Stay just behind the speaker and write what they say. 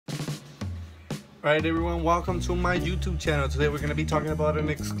Alright everyone, welcome to my YouTube channel. Today we're going to be talking about an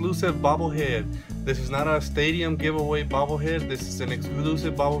exclusive bobblehead. This is not a stadium giveaway bobblehead. This is an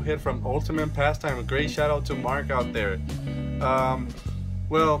exclusive bobblehead from Ultimate Pastime. A great shout out to Mark out there.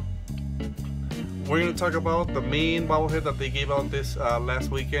 Well, we're going to talk about the main bobblehead that they gave out this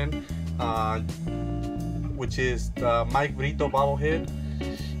last weekend, which is the Mike Brito bobblehead.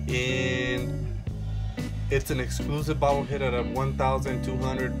 And it's an exclusive bobblehead at a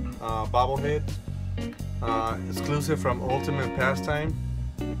 1,200 bobblehead. Exclusive from Ultimate Pastime.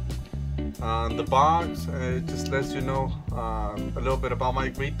 The box just lets you know a little bit about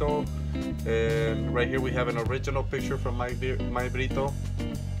Mike Brito, and right here we have an original picture from Mike Brito,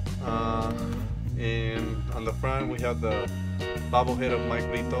 and on the front we have the bobblehead of Mike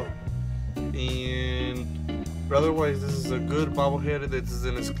Brito. And otherwise, this is a good bobblehead. This is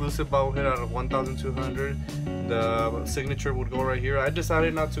an exclusive bobblehead out of 1,200. The signature would go right here. I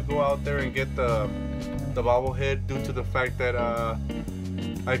decided not to go out there and get the bobblehead due to the fact that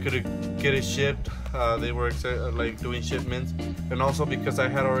I could get it shipped. They were like doing shipments, and also because I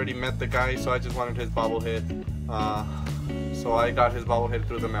had already met the guy, so I just wanted his bobblehead. So I got his bobblehead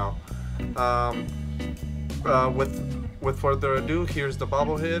through the mail. With further ado, here's the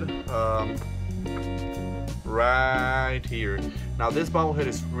bobblehead. Right here. Now this bobblehead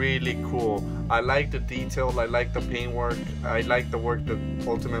is really cool. I like the detail, I like the paintwork, I like the work that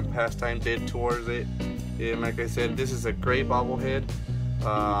Ultimate Pastime did towards it. And like I said, this is a great bobblehead.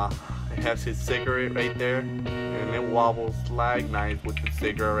 It has his cigarette right there, and it wobbles like nice with the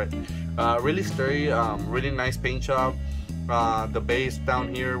cigarette. Really sturdy, really nice paint job. The base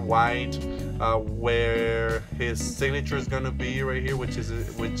down here white, where his signature is gonna be right here, which is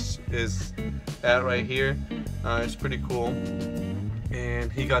at right here. It's pretty cool.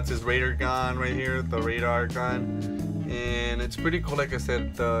 And he got his radar gun right here, the radar gun, and it's pretty cool. Like I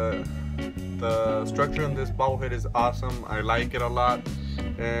said, the structure on this bobblehead is awesome. I like it a lot.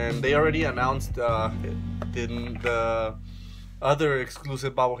 And they already announced the other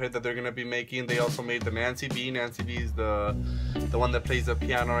exclusive bobblehead that they're gonna be making. They also made the Nancy B. Nancy B is the one that plays the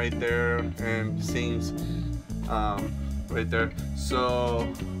piano right there and sings right there. So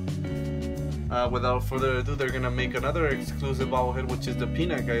without further ado, they're gonna make another exclusive bobblehead, which is the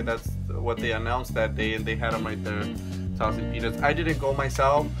peanut guy. That's what they announced that day, and they had him right there, tossing peanuts. I didn't go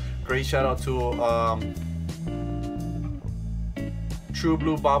myself. Great shout out to True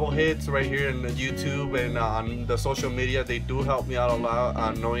Blue Bobbleheads right here in the YouTube and on the social media. They do help me out a lot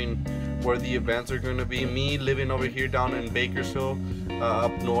on knowing where the events are going to be. Me living over here down in Bakersfield,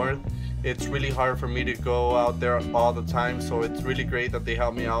 up north, it's really hard for me to go out there all the time, so it's really great that they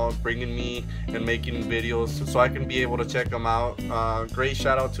help me out, bringing me and making videos so I can be able to check them out. Great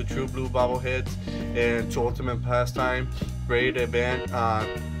shout out to True Blue Bobbleheads and to Ultimate Pastime. Great event.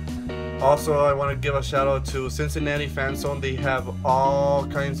 Also, I want to give a shout out to Cincinnati Fan Zone. They have all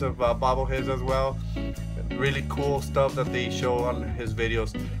kinds of bobbleheads as well. Really cool stuff that they show on his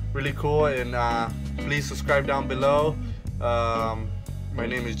videos. Really cool. And please subscribe down below. My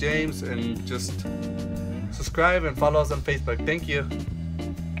name is James, and just subscribe and follow us on Facebook. Thank you.